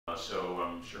So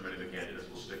I'm sure many of the candidates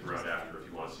will stick around after if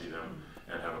you want to see them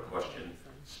and have a question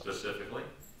specifically.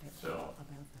 So,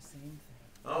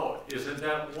 oh, isn't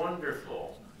that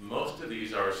wonderful? Most of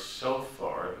these are so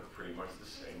far pretty much the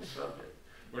same subject.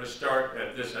 We're going to start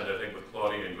at this end, I think, with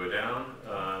Claudia and go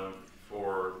down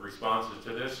for responses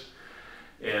to this.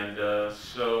 And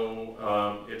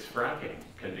it's fracking.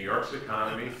 Can New York's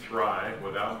economy thrive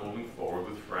without moving forward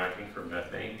with fracking for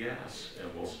methane gas?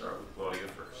 And we'll start with Claudia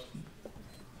first.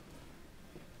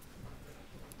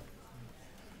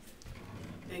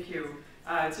 Thank you.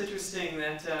 It's interesting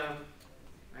that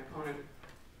my opponent,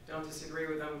 don't disagree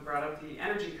with them, brought up the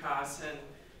energy costs. And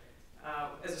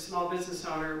as a small business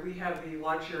owner, we have the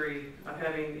luxury of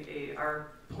having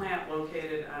our plant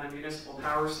located on a municipal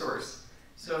power source.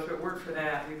 So if it weren't for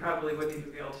that, we probably wouldn't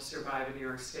even be able to survive in New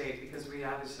York State, because we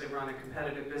obviously run a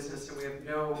competitive business and we have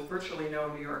virtually no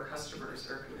New York customers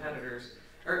or competitors,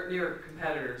 or New York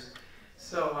competitors.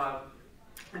 So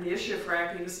on the issue of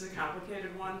fracking, this is a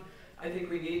complicated one. I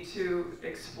think we need to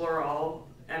explore all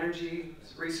energy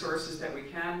resources that we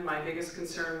can. My biggest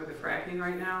concern with the fracking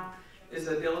right now is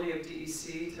the ability of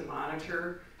DEC to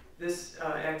monitor this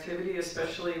activity,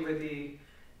 especially with the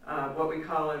what we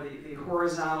call the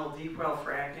horizontal deep well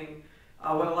fracking.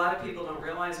 What a lot of people don't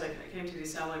realize, I came to the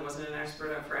Assembly, wasn't an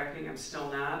expert on fracking, I'm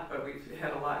still not, but we've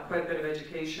had quite a bit of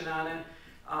education on it.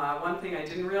 One thing I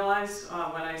didn't realize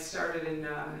when I started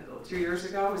 2 years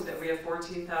ago is that we have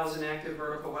 14,000 active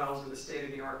vertical wells in the state of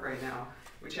New York right now,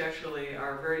 which actually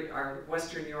our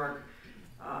Western New York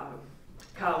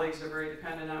colleagues are very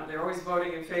dependent on. They're always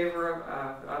voting in favor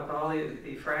of all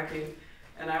the fracking.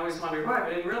 And I always wondered why, but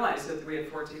I didn't realize that we had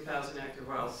 14,000 active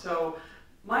wells. So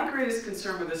my greatest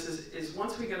concern with this is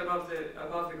once we get above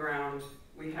the ground,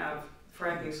 we have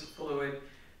fracking fluid,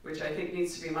 which I think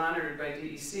needs to be monitored by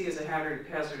DEC as a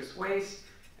hazardous waste.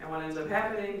 And what ends up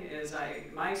happening is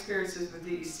my experiences with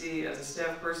DEC as a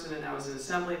staff person and I was an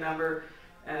assembly member,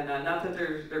 and not that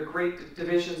they're great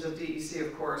divisions of DEC,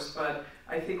 of course, but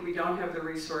I think we don't have the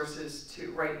resources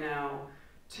right now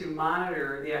to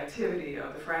monitor the activity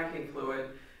of the fracking fluid.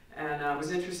 And it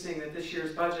was interesting that this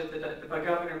year's budget, the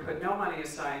governor put no money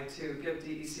aside to give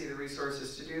DEC the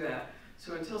resources to do that.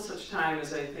 So until such time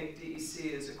as I think DEC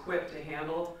is equipped to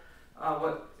handle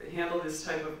this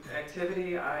type of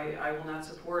activity, I will not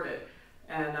support it.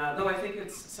 And though I think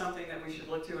it's something that we should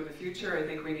look to in the future, I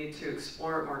think we need to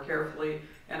explore it more carefully.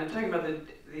 And I'm talking about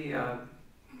the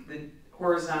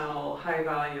horizontal, high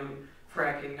volume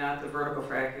fracking, not the vertical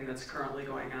fracking that's currently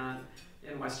going on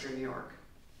in Western New York.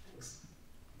 Thanks.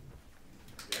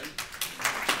 Yeah.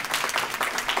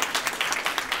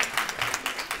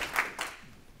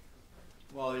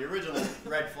 Well, the original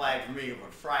red flag for me of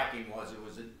what fracking was, it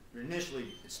was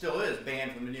initially, it still is,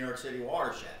 banned from the New York City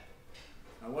watershed.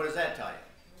 Now what does that tell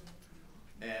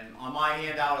you? And on my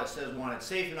handout it says when it's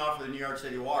safe enough for the New York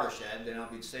City watershed, then it'll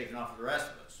be safe enough for the rest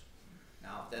of us.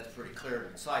 Now that's pretty clear and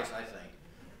concise, I think.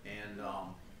 And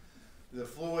the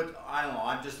fluid, I don't know,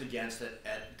 I'm just against it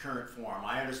at current form.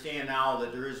 I understand now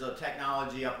that there is a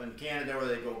technology up in Canada where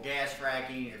they go gas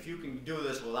fracking. If you can do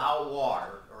this without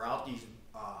water or without these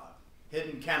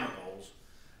hidden chemicals,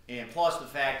 and plus the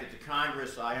fact that the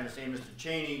Congress, I understand Mr.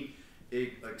 Cheney,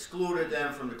 excluded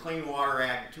them from the Clean Water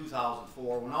Act in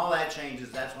 2004. When all that changes,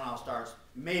 that's when I'll start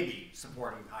maybe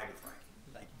supporting hydrofracking.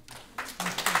 Thank you.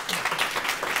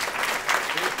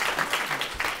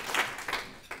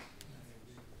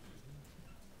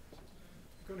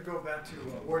 I'm going to go back to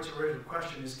Ward's original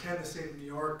question, is can the state of New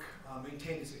York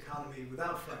maintain its economy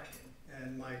without fracking?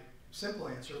 And my simple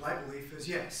answer, my belief is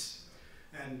yes.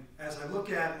 And as I look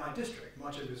at my district,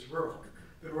 much of it is rural.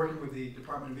 I've been working with the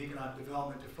Department of Economic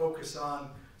Development to focus on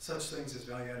such things as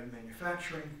value-added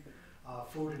manufacturing,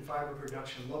 food and fiber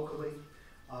production locally.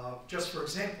 Just for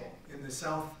example, in the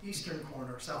southwestern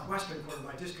corner of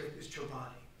my district is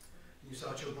Chobani. You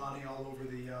saw Chobani all over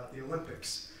the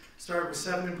Olympics. Started with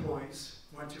 7 employees,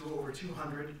 went to over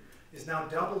 200, is now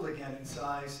doubled again in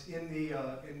size in the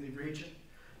region,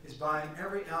 is buying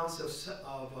every ounce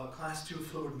of Class 2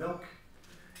 fluid milk,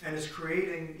 and is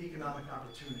creating economic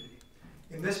opportunity.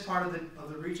 In this part of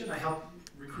the region, I helped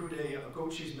recruit a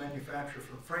goat cheese manufacturer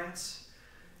from France,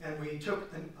 and we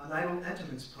took an idle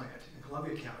Entenmann's plant in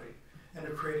Columbia County and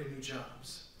have created new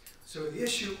jobs. So the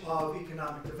issue of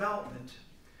economic development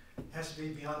has to be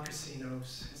beyond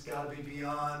casinos, it's got to be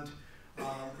beyond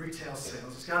retail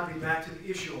sales, it's got to be back to the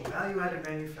issue of value-added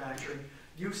manufacturing,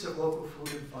 use of local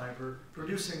food and fiber,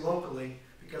 producing locally,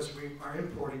 because we are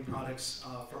importing products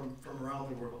from around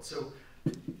the world. So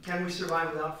can we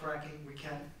survive without fracking? We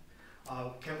can.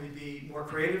 Can we be more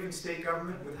creative in state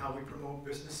government with how we promote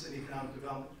business and economic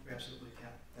development? We absolutely can.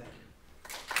 Thank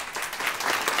you.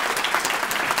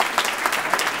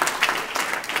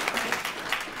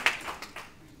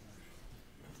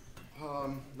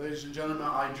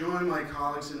 join my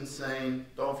colleagues in saying,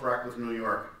 don't frack with New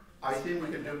York. I think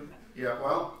we can do, yeah,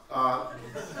 well,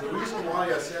 the reason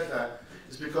why I said that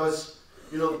is because,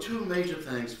 you know, two major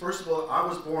things. First of all, I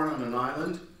was born on an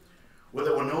island where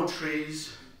there were no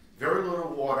trees, very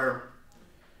little water,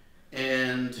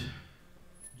 and,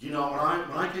 you know,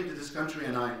 when I came to this country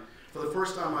and for the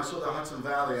first time I saw the Hudson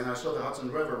Valley and I saw the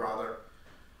Hudson River rather,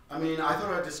 I mean, I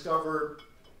thought I discovered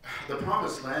the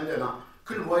promised land, and I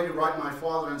couldn't wait to write my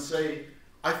father and say,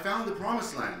 I found the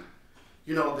promised land.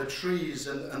 You know, the trees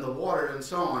and the water and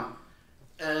so on.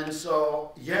 And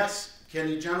so, yes, can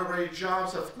you generate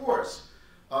jobs? Of course.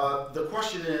 The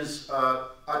question is,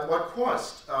 at what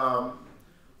cost?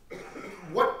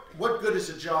 What good is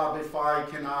a job if I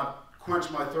cannot quench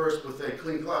my thirst with a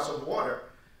clean glass of water?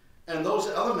 And those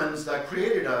elements that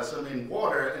created us, I mean,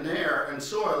 water and air and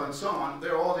soil and so on,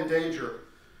 they're all in danger.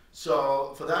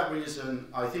 So for that reason,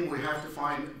 I think we have to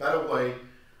find a better way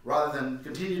rather than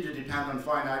continue to depend on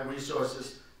finite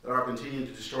resources that are continuing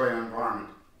to destroy our environment.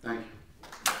 Thank you.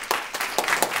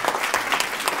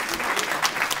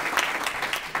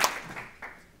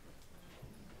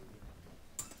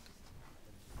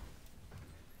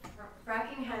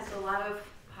 Fracking has a lot of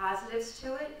positives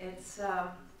to it. It's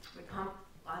we pump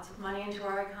lots of money into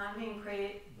our economy and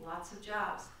create lots of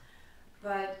jobs.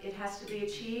 But it has to be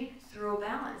achieved through a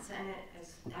balance, and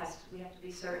we have to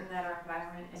be certain that our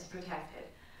environment is protected.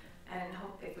 And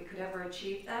if we could ever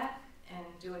achieve that and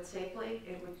do it safely,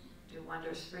 it would do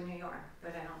wonders for New York.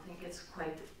 But I don't think it's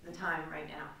quite the time right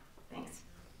now. Thanks.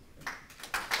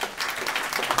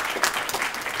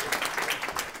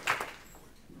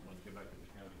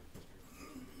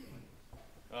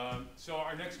 So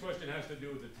our next question has to do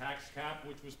with the tax cap,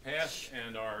 which was passed,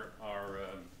 and our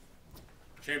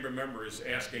chamber member is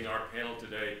asking our panel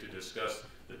today to discuss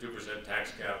the 2%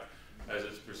 tax cap as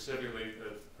it specifically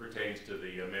pertains to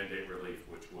the mandate relief,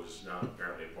 which was not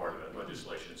apparently a part of that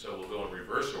legislation. So we'll go in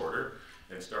reverse order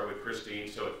and start with Christine.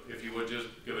 So if you would just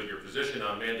give us your position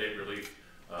on mandate relief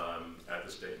at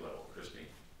the state level. Christine.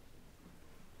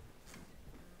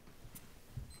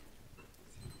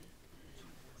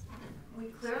 We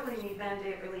clearly need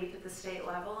mandate relief at the state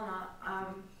level,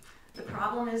 and the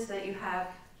problem is that you have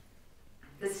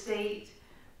the state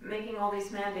making all these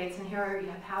mandates, and here you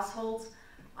have households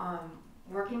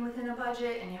working within a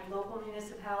budget, and you have local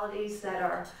municipalities that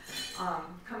are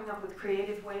coming up with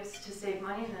creative ways to save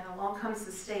money, and then along comes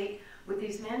the state with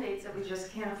these mandates that we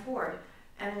just can't afford.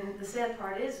 And the sad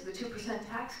part is the 2%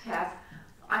 tax cap,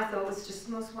 I thought was just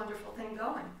the most wonderful thing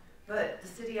going. But the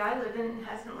city I live in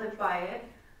hasn't lived by it,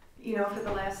 you know, for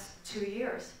the last 2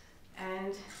 years, and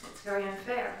it's very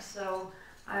unfair. So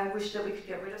I wish that we could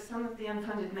get rid of some of the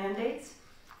unfunded mandates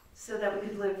so that we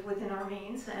could live within our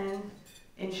means and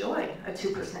enjoy a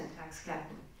 2% tax cap.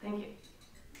 Thank you.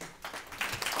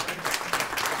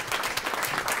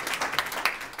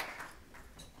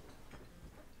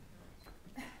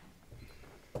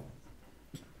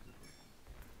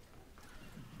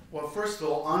 Well, first of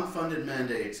all, unfunded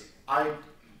mandates.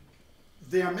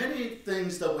 There are many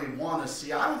things that we want to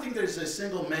see. I don't think there's a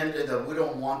single mandate that we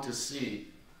don't want to see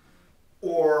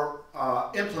or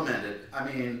implemented. I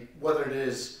mean, whether it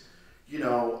is, you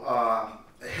know,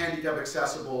 handicap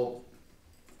accessible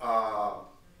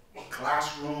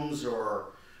classrooms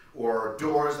or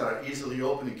doors that are easily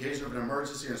open in case of an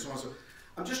emergency and so on. So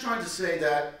I'm just trying to say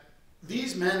that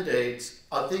these mandates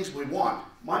are things we want.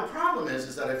 My problem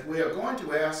is that if we are going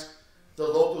to ask the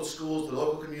local schools, the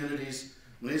local communities,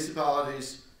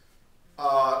 municipalities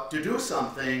to do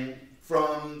something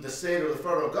from the state or the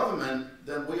federal government,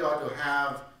 then we ought to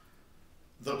have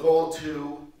the goal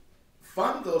to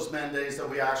fund those mandates that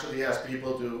we actually ask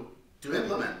people to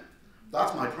implement.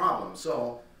 That's my problem.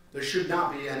 So there should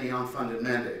not be any unfunded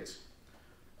mandates.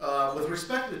 With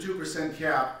respect to the 2%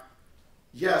 cap,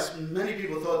 yes, many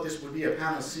people thought this would be a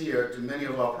panacea to many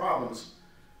of our problems,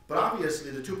 but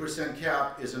obviously the 2%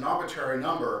 cap is an arbitrary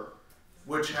number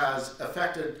which has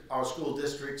affected our school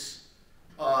districts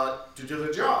to do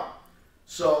their job.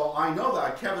 So I know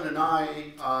that Kevin and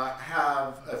I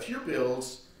have a few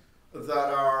bills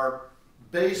that are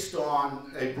based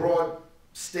on a broad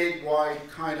statewide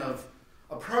kind of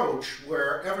approach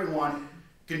where everyone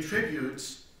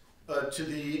contributes to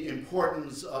the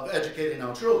importance of educating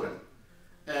our children.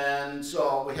 And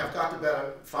so we have got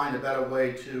to find a better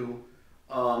way to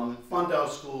fund our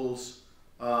schools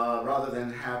rather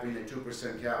than having a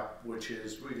 2% cap, which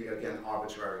is really, again,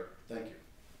 arbitrary. Thank you.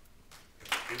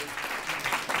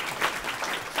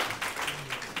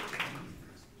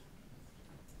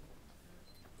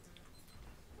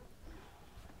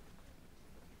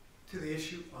 To the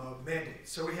issue of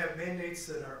mandates. So we have mandates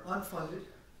that are unfunded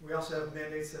we also have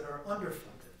mandates that are underfunded.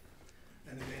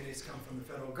 And the mandates come from the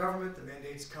federal government, the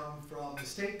mandates come from the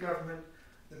state government,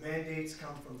 the mandates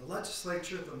come from the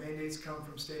legislature, the mandates come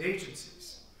from state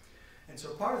agencies. And so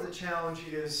part of the challenge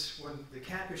is when the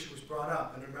cap issue was brought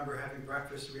up, and I remember having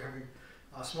breakfast, we were having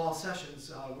small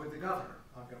sessions with the governor,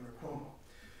 Governor Cuomo.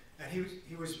 And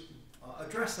he was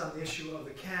addressed on the issue of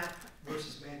the cap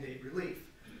versus mandate relief.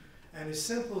 And his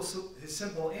simple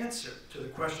answer to the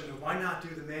question of why not do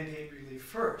the mandate relief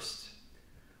first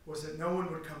was that no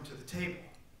one would come to the table.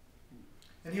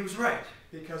 And he was right,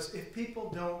 because if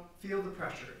people don't feel the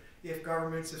pressure, if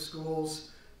governments, if schools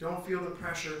don't feel the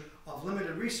pressure of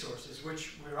limited resources,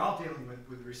 which we're all dealing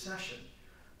with recession,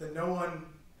 then no one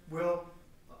will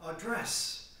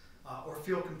address or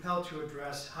feel compelled to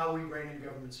address how we rein in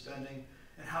government spending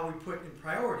and how we put in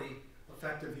priority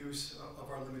effective use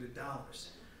of our limited dollars.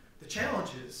 The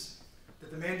challenge is that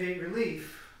the mandate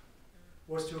relief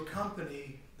was to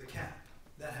accompany the cap.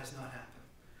 That has not happened.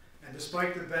 And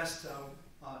despite the best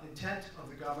intent of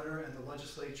the governor and the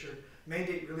legislature,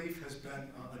 mandate relief has been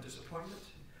a disappointment.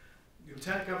 The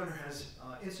Lieutenant Governor has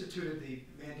instituted the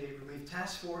Mandate Relief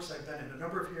Task Force. I've been at a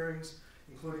number of hearings,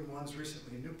 including ones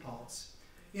recently in New Paltz.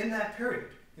 In that period,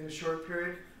 in a short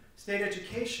period, state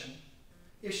education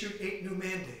issued 8 new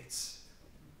mandates,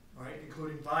 right,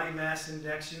 including body mass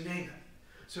index, you name it.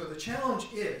 So the challenge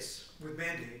is, with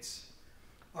mandates,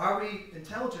 are we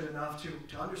intelligent enough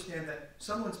to understand that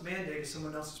someone's mandate is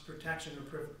someone else's protection or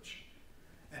privilege?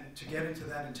 And to get into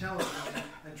that intelligence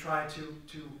and try to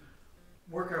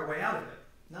work our way out of it.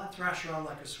 Not thrash around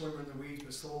like a swimmer in the weeds,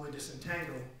 but slowly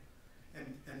disentangle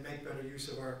and make better use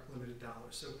of our limited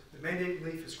dollars. So the mandate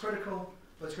relief is critical,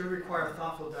 but it's going to require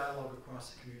thoughtful dialogue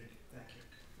across the community. Thank you.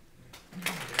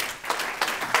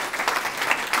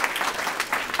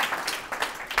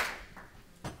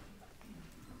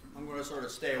 I'm going to sort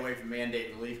of stay away from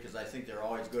mandate relief because I think there are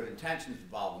always good intentions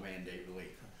involved in mandate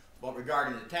relief. But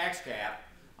regarding the tax cap,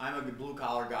 I'm a good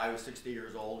blue-collar guy who's 60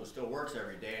 years old who still works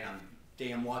every day, and I'm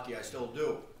damn lucky I still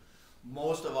do.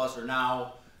 Most of us are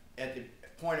now at the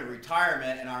point of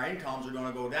retirement and our incomes are going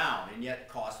to go down, and yet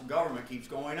the cost of government keeps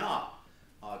going up.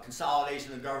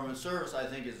 Consolidation of government service, I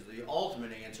think, is the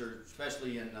ultimate answer,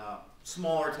 especially in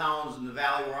smaller towns in the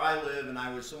valley where I live, and I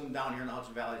would assume down here in the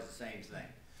Hudson Valley is the same thing.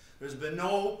 There's been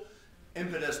no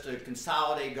impetus to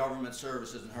consolidate government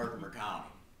services in Herkimer County.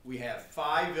 We have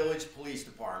 5 village police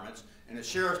departments and a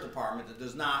sheriff's department that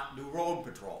does not do road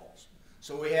patrols.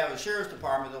 So we have a sheriff's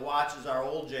department that watches our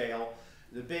old jail.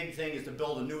 The big thing is to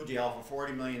build a new jail for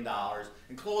 $40 million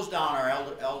and close down our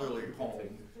elderly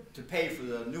home to pay for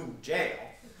the new jail.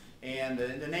 And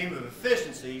in the name of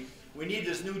efficiency, we need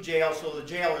this new jail so the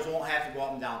jailers won't have to go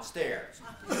up and down stairs.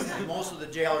 And most of the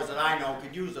jailers that I know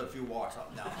could use a few walks up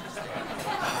and down the stairs.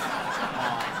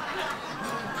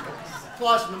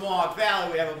 Plus, in the Mohawk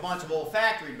Valley, we have a bunch of old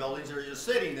factory buildings that are just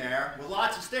sitting there with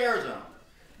lots of stairs in them.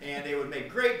 And they would make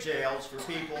great jails for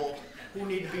people who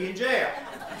need to be in jail.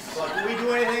 But do we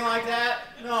do anything like that?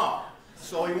 No.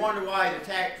 So you wonder why the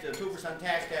 2%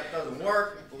 tax cap doesn't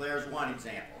work? Well, there's one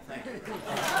example. Thank you.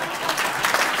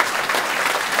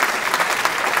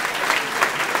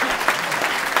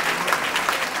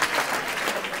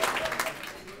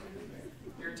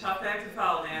 You're a tough act to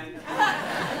follow, man.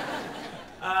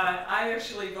 I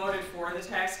actually voted for the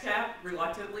tax cap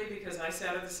reluctantly because I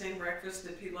sat at the same breakfast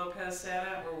that Pete Lopez sat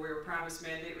at where we were promised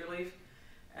mandate relief.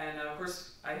 And of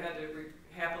course, I had to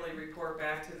happily report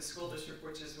back to the school district,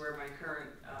 which is where my current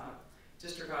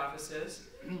district office is,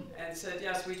 and said,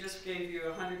 yes, we just gave you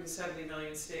 $170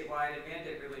 million statewide in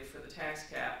mandate relief for the tax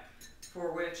cap,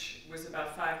 for which was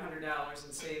about $500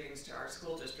 in savings to our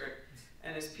school district.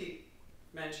 And as Pete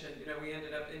mentioned, you know, we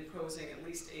ended up imposing at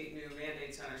least 8 new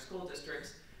mandates on our school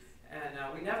districts.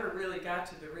 And we never really got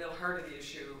to the real heart of the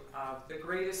issue, the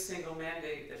greatest single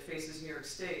mandate that faces New York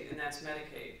State, and that's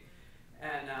Medicaid.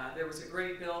 And there was a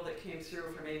great bill that came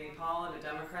through from Amy Paulin, a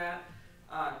Democrat,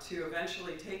 to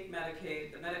eventually take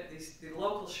Medicaid, the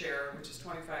local share, which is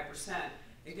 25%,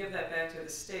 and give that back to the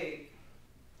state,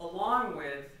 along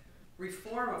with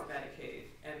reform of Medicaid,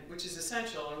 which is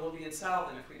essential and will be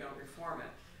insolvent if we don't reform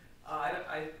it.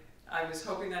 I was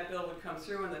hoping that bill would come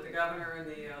through and that the governor and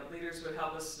the leaders would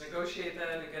help us negotiate that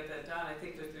and get that done. I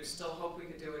think that there's still hope we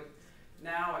could do it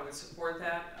now. I would support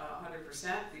that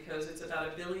 100% because it's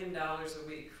about $1 billion a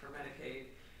week for Medicaid.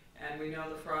 And we know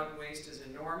the fraud and waste is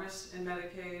enormous in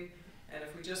Medicaid. And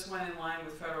if we just went in line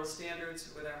with federal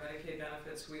standards with our Medicaid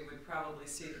benefits, we would probably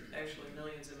see actually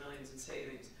millions and millions in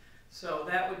savings. So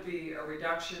that would be a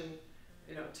reduction,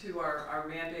 you know, to our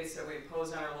mandates that we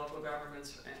impose on our local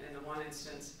governments in the one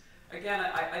instance. Again,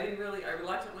 I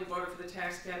reluctantly voted for the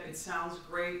tax cap. It sounds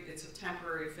great. It's a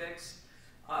temporary fix.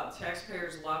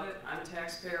 Taxpayers love it. I'm a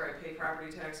taxpayer. I pay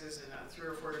property taxes in 3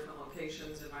 or 4 different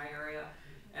locations in my area,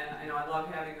 and I know I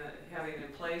love having it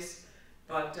in place.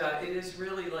 But it is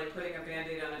really like putting a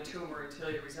Band-Aid on a tumor until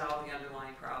you resolve the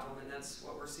underlying problem, and that's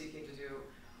what we're seeking to do,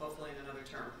 hopefully in another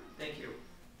term. Thank you.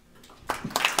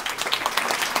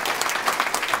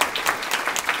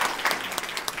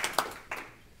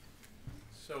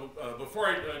 So before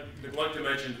I neglect to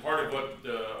mention, part of what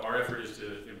our effort is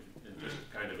to just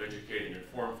kind of educate and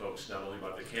inform folks not only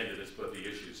about the candidates but the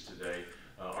issues today.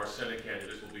 Our Senate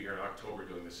candidates will be here in October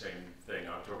doing the same thing,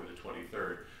 October the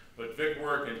 23rd. But Vic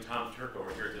Work and Tom Turco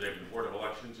are here today from the Board of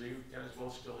Elections. Are you guys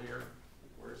both still here?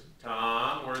 Where's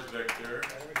Tom? Where's Victor?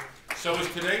 So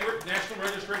is today National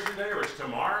Registration Day, or it's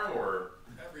tomorrow, or?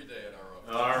 Every day at our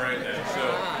office. All right then. So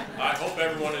I hope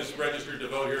everyone is registered to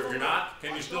vote here. If you're not,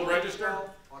 can you still register?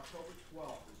 October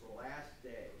 12th is the last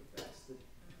day. That's the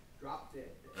drop dead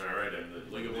day. All right, and the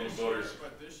League of Women Voters.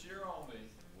 But this year only,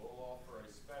 we'll offer a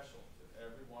special to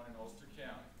everyone in Ulster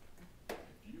County. If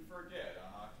you forget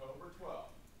on October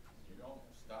 12th, you don't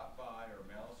stop by or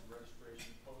mail us a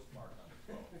registration postmark on the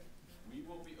 12th, we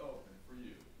will be open for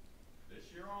you this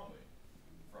year only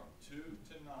from 2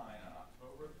 to 9 on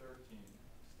October 13th.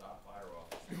 Stop by our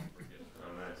office. Don't forget.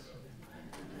 Oh, nice.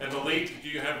 And the League, do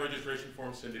you have registration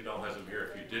forms? Cindy Bell has them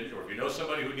here. If you didn't, or if you know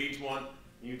somebody who needs one,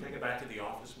 can you take it back to the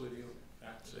office with you?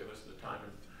 That save us the time.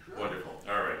 Wonderful.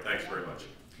 All right, thanks very much.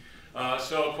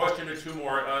 So a question or two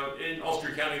more. In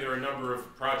Ulster County, there are a number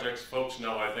of projects folks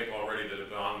know, I think, already that have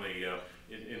gone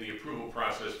in the approval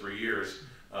process for years,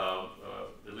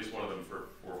 at least one of them for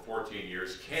 14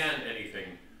 years. Can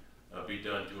anything be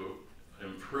done to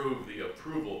improve the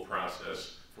approval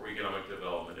process for economic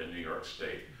development in New York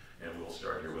State? And we'll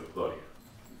start here with Claudia.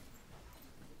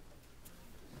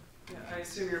 Yeah, I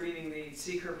assume you're meaning the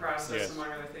seeker process, Yes.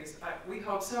 among other things. We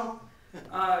hope so.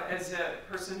 As a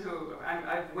person who,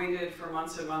 I've waited for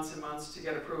months and months and months to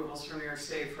get approvals from New York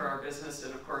State for our business,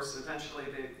 and of course, eventually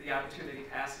the opportunity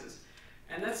passes.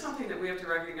 And that's something that we have to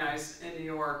recognize in New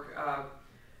York.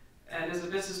 And as a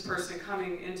business person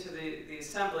coming into the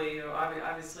assembly, you know,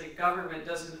 obviously government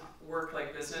doesn't work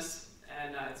like business,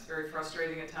 and it's very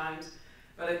frustrating at times.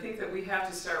 But I think that we have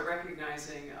to start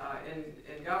recognizing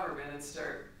in government and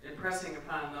start impressing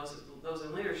upon those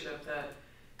in leadership that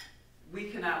we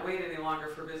cannot wait any longer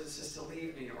for businesses to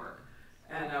leave New York.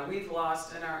 And we've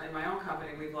lost, in my own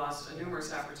company, we've lost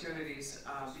numerous opportunities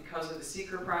because of the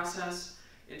seeker process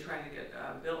in trying to get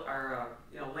our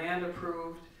land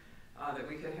approved, that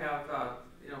we could have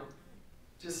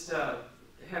just a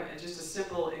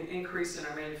simple increase in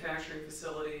our manufacturing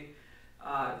facility.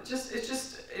 It's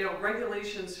just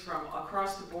regulations from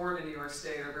across the board in New York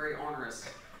State are very onerous,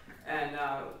 and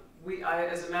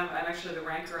as a member, I'm actually the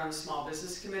ranker on the Small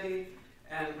Business Committee,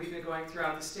 and we've been going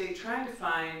throughout the state trying to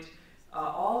find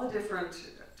all the different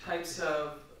types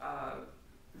of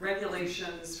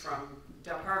regulations, from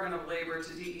Department of Labor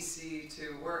to DEC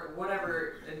to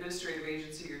whatever administrative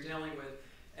agency you're dealing with,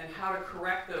 and how to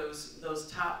correct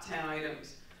those top 10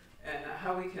 items, and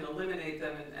how we can eliminate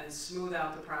them and smooth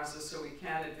out the process so we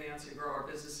can advance and grow our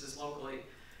businesses locally.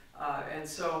 And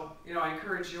so, I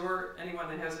encourage anyone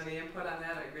that has any input on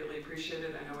that, I really appreciate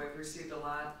it. I know I've received a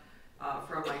lot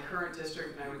from my current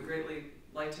district, and I would greatly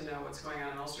like to know what's going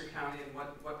on in Ulster County and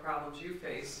what problems you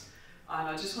face.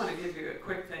 I just want to give you a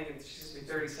quick thing, excuse me,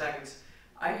 30 seconds.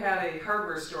 I had a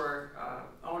hardware store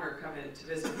owner come in to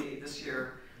visit me this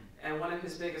year, and one of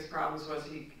his biggest problems was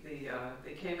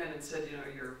they came in and said,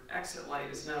 your exit light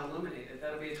is not illuminated.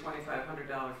 That'll be a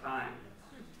 $2,500 fine.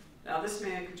 Now this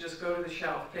man could just go to the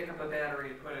shelf, pick up a battery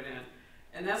and put it in.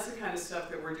 And that's the kind of stuff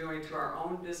that we're doing to our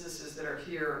own businesses that are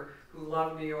here, who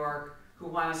love New York, who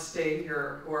want to stay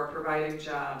here, who are providing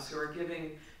jobs, who are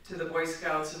giving to the Boy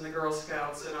Scouts and the Girl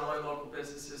Scouts and all our local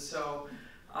businesses. So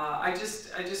I just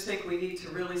think we need to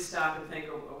really stop and think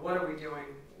of what are we doing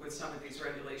with some of these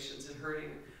regulations and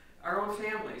hurting our own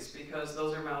families, because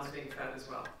those are mouths being fed as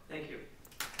well. Thank you.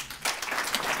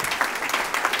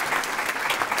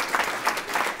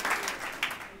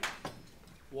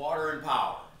 Water and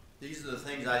power. These are the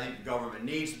things I think the government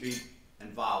needs to be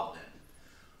involved in.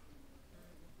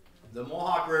 The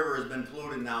Mohawk River has been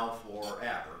polluted now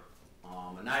forever.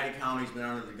 Oneida County's been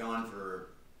under the gun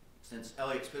since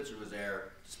Elliot Spitzer was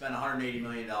there, to spend $180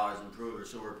 million to improve their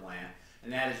sewer plant,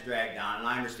 and that has dragged on. And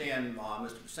I understand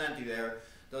Mr. Pacenti there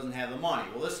doesn't have the money.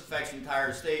 Well, this affects the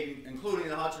entire state, including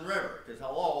the Hudson River, because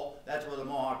hello, that's where the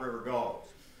Mohawk River goes.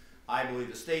 I believe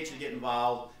the state should get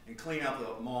involved and clean up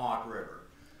the Mohawk River.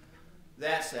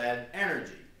 That said,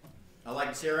 energy. I'd like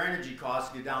to see our energy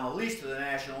costs get down at least to the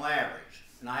national average.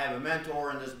 And I have a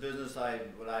mentor in this business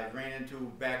what I ran into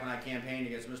back when I campaigned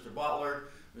against Mr. Butler,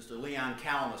 Mr. Leon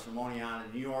Calamus from Oneonta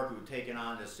in New York, who had taken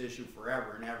on this issue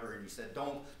forever and ever. And he said,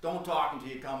 don't talk until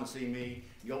you come and see me.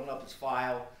 He opened up his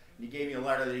file, and he gave me a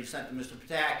letter that he sent to Mr.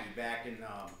 Pataki back in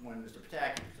when Mr.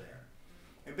 Pataki was there.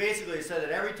 And basically it said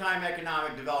that every time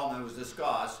economic development was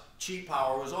discussed, cheap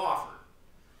power was offered.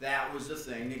 That was the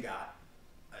thing that got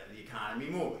the economy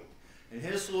moving. And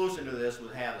his solution to this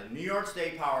was have the New York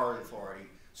State Power Authority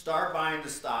start buying the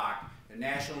stock in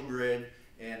National Grid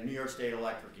and New York State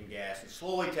Electric and Gas and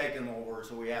slowly take them over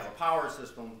so we have a power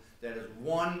system that is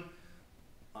one,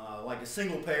 like a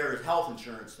single payer health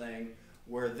insurance thing,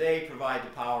 where they provide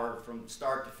the power from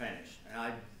start to finish. And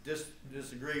I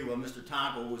disagree with Mr.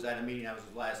 Tonko, who was at a meeting that was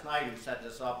last night, who set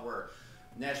this up where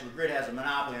National Grid has a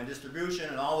monopoly on distribution,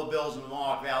 and all the bills in the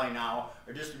Mohawk Valley now,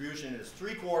 our distribution is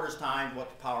 3/4 times what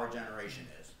the power generation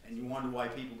is. And you wonder why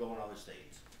people go in other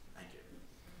states. Thank you.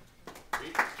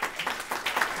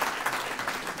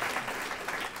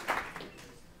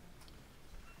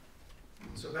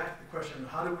 So back to the question,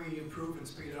 how do we improve and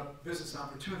speed up business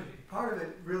opportunity? Part of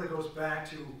it really goes back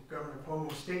to Governor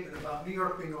Cuomo's statement about New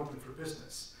York being open for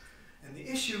business. And the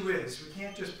issue is, we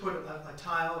can't just put a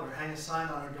tile or hang a sign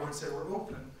on our door and say we're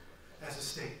open as a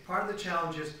state. Part of the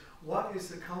challenge is, what is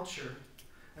the culture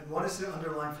and what is the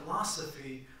underlying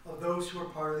philosophy of those who are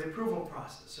part of the approval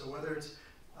process? So whether it's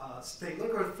state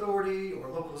liquor authority or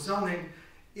local zoning,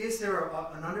 is there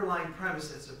an underlying premise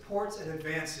that supports and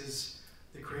advances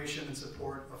the creation and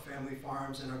support of family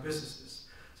farms and our businesses?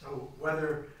 So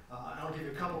whether, I'll give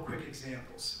you a couple quick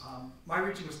examples. My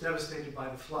region was devastated by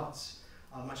the floods.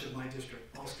 Much of my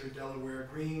district, Ulster, Delaware,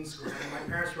 Greens, my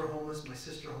parents were homeless, my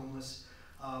sister homeless.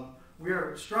 We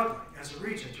are struggling as a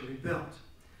region to rebuild.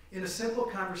 In a simple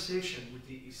conversation with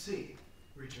DEC,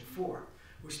 Region 4,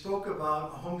 we spoke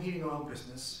about a home heating oil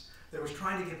business that was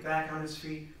trying to get back on its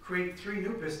feet, create 3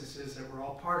 new businesses that were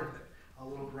all part of it, a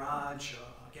little garage,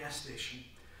 a gas station.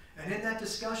 And in that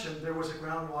discussion, there was a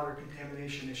groundwater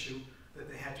contamination issue that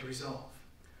they had to resolve.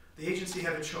 The agency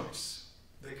had a choice.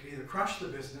 They could either crush the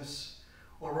business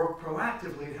or work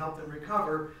proactively to help them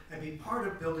recover and be part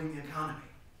of building the economy.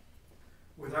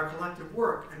 With our collective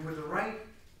work and with the right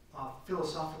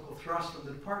philosophical thrust from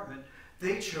the department,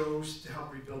 they chose to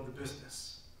help rebuild the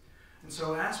business. And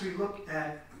so as we look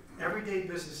at everyday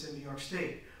business in New York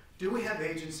State, do we have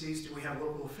agencies, do we have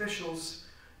local officials,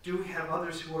 do we have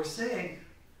others who are saying,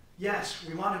 yes,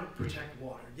 we want to protect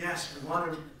water, yes, we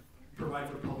want to provide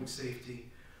for public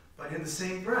safety, but in the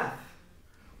same breath,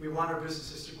 we want our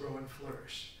businesses to grow and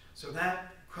flourish. So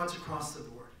that cuts across the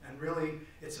board. And really,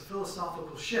 it's a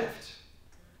philosophical shift,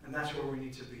 and that's where we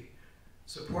need to be.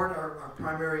 Support our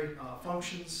primary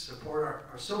functions, support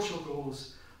our social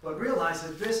goals, but realize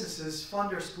that businesses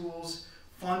fund our schools,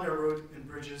 fund our roads and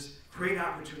bridges, create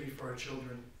opportunity for our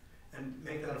children, and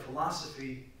make that a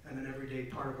philosophy and an everyday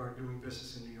part of our doing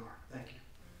business in New York. Thank you.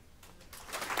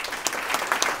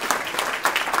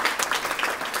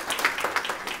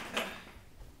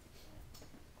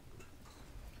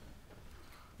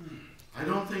 I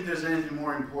don't think there's anything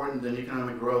more important than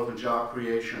economic growth and job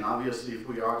creation. Obviously, if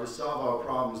we are to solve our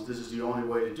problems, this is the only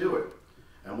way to do it.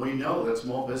 And we know that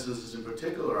small businesses in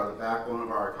particular are the backbone of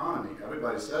our economy.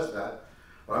 Everybody says that,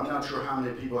 but I'm not sure how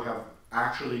many people have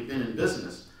actually been in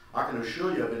business. I can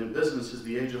assure you I've been in business since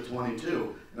the age of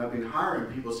 22, and I've been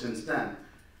hiring people since then.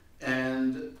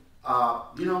 And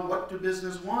you know, what do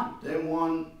business want? They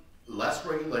want less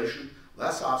regulation,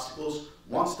 less obstacles,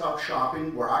 one-stop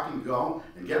shopping where I can go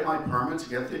and get my permits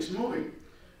and get things moving.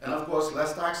 And of course,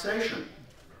 less taxation.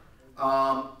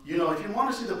 You know, if you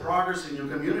want to see the progress in your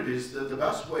communities, the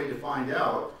best way to find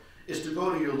out is to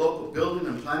go to your local building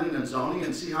and planning and zoning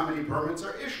and see how many permits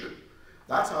are issued.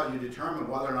 That's how you determine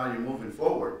whether or not you're moving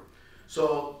forward.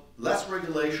 So less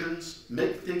regulations,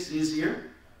 make things easier.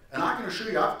 And I can assure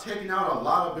you, I've taken out a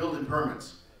lot of building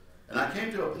permits. And I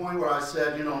came to a point where I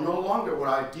said, you know, no longer would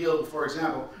I deal, for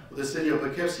example, with the city of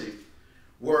Poughkeepsie,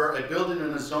 where a building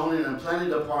and a zoning and planning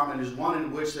department is one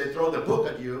in which they throw the book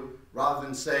at you rather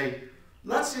than say,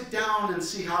 let's sit down and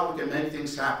see how we can make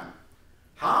things happen.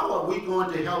 How are we going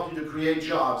to help you to create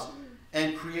jobs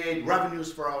and create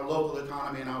revenues for our local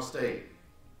economy in our state?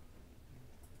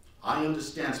 I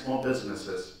understand small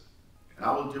businesses, and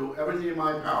I will do everything in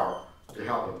my power to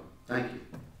help them. Thank you.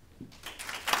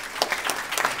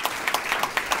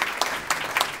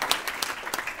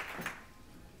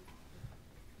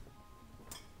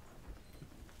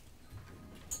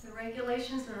 The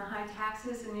regulations and the high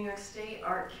taxes in New York State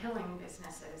are killing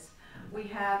businesses. We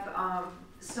have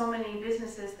so many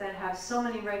businesses that have so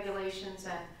many regulations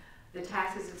and the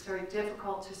taxes, it's very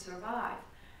difficult to survive.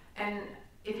 And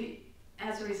if you,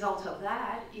 as a result of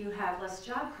that, you have less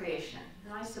job creation.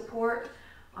 And I support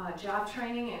job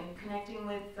training and connecting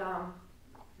with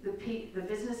the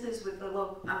businesses, with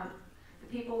the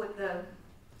people with the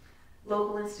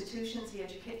local institutions,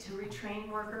 to retrain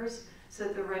workers so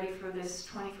that they're ready for this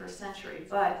 21st century.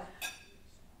 But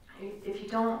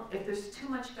if there's too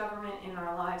much government in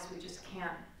our lives, we just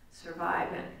can't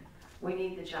survive, and we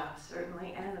need the jobs,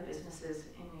 certainly, and the businesses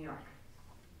in New York.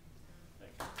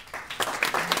 Thank you.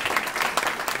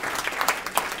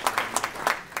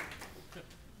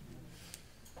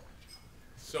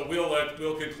 So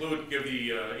we'll conclude, give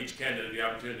each candidate the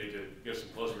opportunity to give some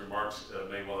closing remarks.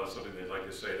 Maybe we'll have something they'd like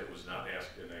to say that was not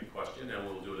asked in a question, and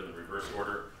we'll do it in the reverse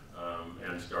order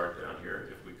and start down here,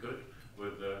 if we could,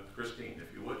 with Christine,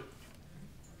 if you would.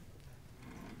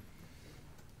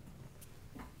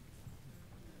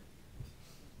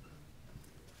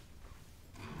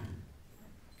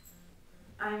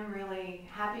 I'm really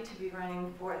happy to be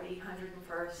running for the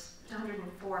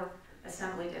 104th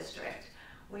Assembly District.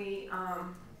 We,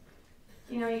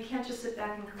 you know, you can't just sit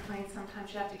back and complain.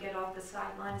 Sometimes you have to get off the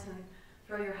sidelines and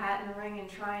throw your hat in the ring and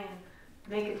try and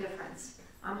make a difference.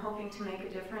 I'm hoping to make a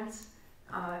difference.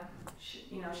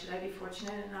 You know, should I be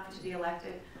fortunate enough to be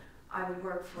elected, I would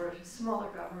work for smaller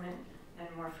government and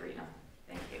more freedom.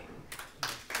 Thank you.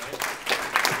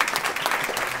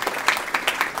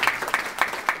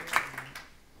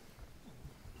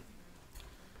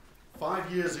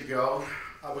 5 years ago,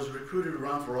 I was recruited to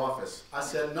run for office. I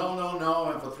said no, no,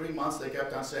 no, and for 3 months they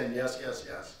kept on saying yes, yes,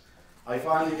 yes. I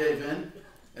finally gave in,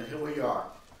 and here we are.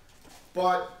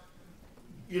 But,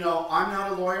 you know, I'm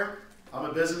not a lawyer. I'm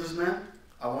a businessman.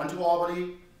 I went to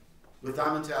Albany with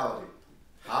that mentality.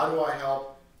 How do I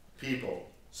help people,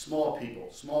 small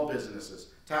businesses,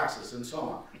 taxes, and so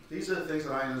on? These are the things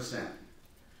that I understand.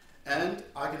 And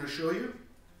I can assure you,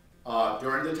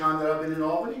 during the time that I've been in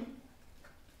Albany,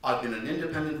 I've been an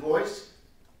independent voice,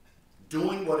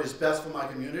 doing what is best for my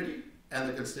community and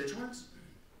the constituents.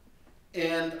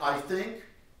 And I think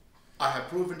I have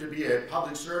proven to be a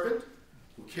public servant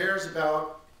who cares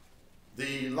about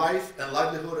the life and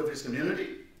livelihood of his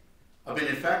community. I've been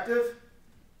effective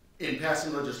in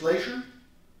passing legislation,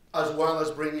 as well as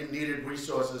bringing needed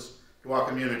resources to our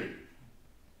community.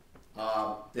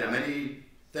 There are many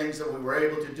things that we were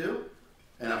able to do,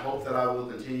 and I hope that I will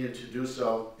continue to do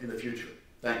so in the future.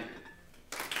 Thank you.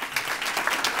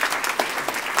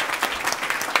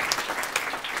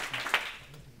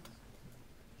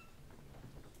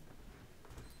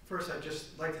 First, I'd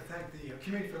just like to thank the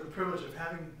community for the privilege of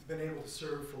having been able to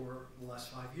serve for the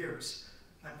last 5 years.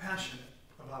 I'm passionate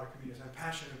about our communities. I'm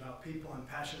passionate about people. I'm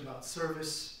passionate about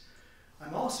service.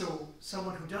 I'm also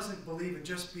someone who doesn't believe in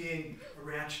just being a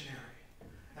reactionary.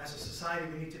 As a society,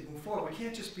 we need to move forward. We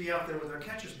can't just be out there with our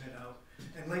catcher's mitt out.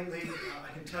 And lately,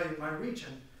 I can tell you in my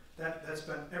region,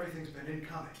 everything's been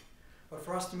incoming. But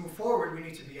for us to move forward, we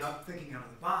need to be out thinking out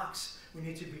of the box. We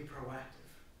need to be proactive.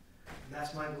 And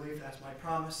that's my belief, that's my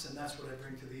promise, and that's what I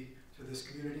bring to this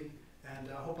community. And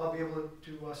I hope I'll be able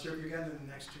to serve you again in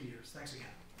the next 2 years. Thanks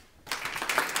again.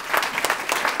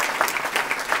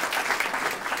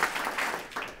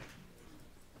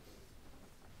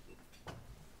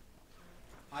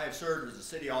 I have served as a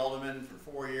city alderman for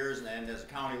 4 years and as a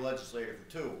county legislator for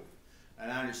 2.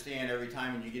 And I understand every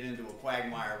time when you get into a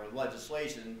quagmire with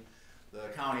legislation, the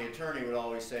county attorney would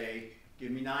always say,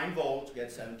 give me 9 votes,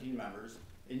 get 17 members,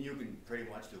 and you can pretty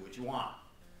much do what you want.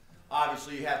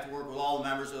 Obviously, you have to work with all the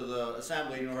members of the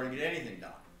assembly in order to get anything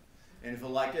done. And if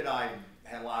elected, I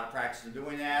had a lot of practice in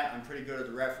doing that. I'm pretty good as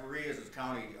a referee, as a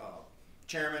county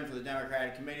chairman for the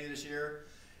Democratic Committee this year.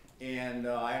 And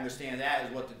I understand that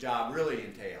is what the job really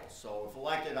entails. So if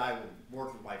elected, I will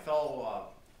work with my fellow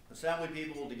assembly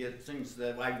people to get things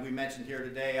that, like we mentioned here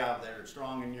today, that are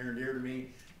strong and near and dear to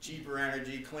me: cheaper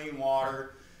energy, clean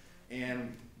water,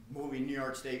 and moving New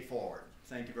York State forward.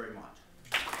 Thank you very much.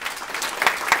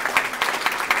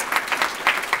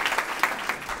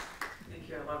 Thank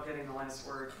you. I love getting the last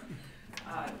word.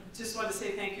 Just want to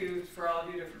say thank you for all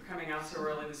of you for coming out so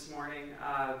early this morning.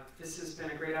 This has been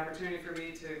a great opportunity for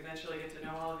me to eventually get to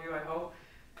know all of you, I hope.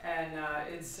 And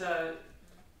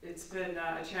it's been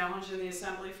a challenge in the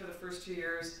assembly for the first 2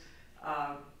 years.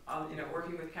 You know,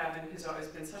 working with Kevin has always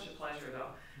been such a pleasure,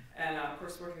 though, and of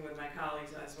course working with my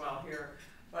colleagues as well here.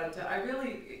 But I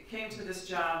really came to this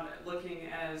job looking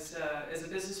as a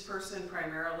business person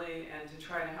primarily, and to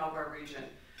try to help our region.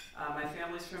 My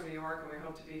family's from New York, and we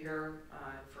hope to be here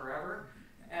forever.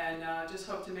 And just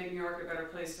hope to make New York a better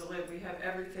place to live. We have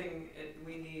everything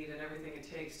we need and everything it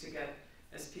takes to get,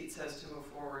 as Pete says, to move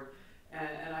forward.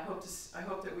 And I hope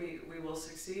that we will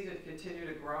succeed and continue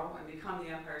to grow and become the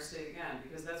Empire State again,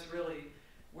 because that's really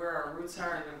where our roots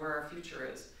are and where our future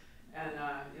is. And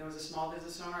you know, as a small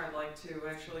business owner, I'd like to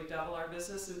actually double our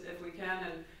business if we can.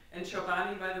 And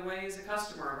Chobani, by the way, is a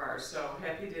customer of ours, so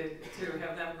happy to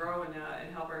have them grow and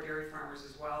help our dairy farmers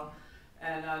as well.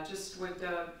 And just would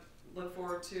look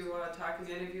forward to talking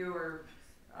to any of you, or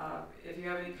if you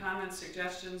have any comments,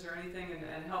 suggestions, or anything,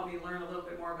 and help me learn a little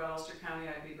bit more about Ulster County,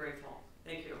 I'd be grateful.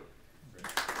 Thank you.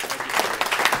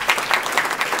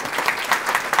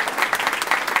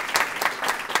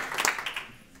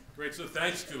 Great, so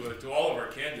thanks to all of our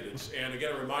candidates. And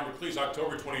again, a reminder, please,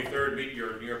 October 23rd, meet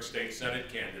your New York State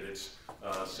Senate candidates.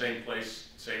 Same place,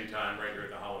 same time, right here at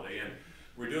the Holiday Inn.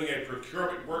 We're doing a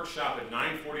procurement workshop at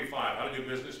 9:45, how to do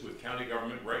business with county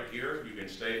government right here. You can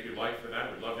stay if you'd like for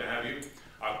that. We'd love to have you.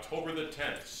 October the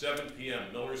 10th, 7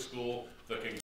 p.m., Miller School, the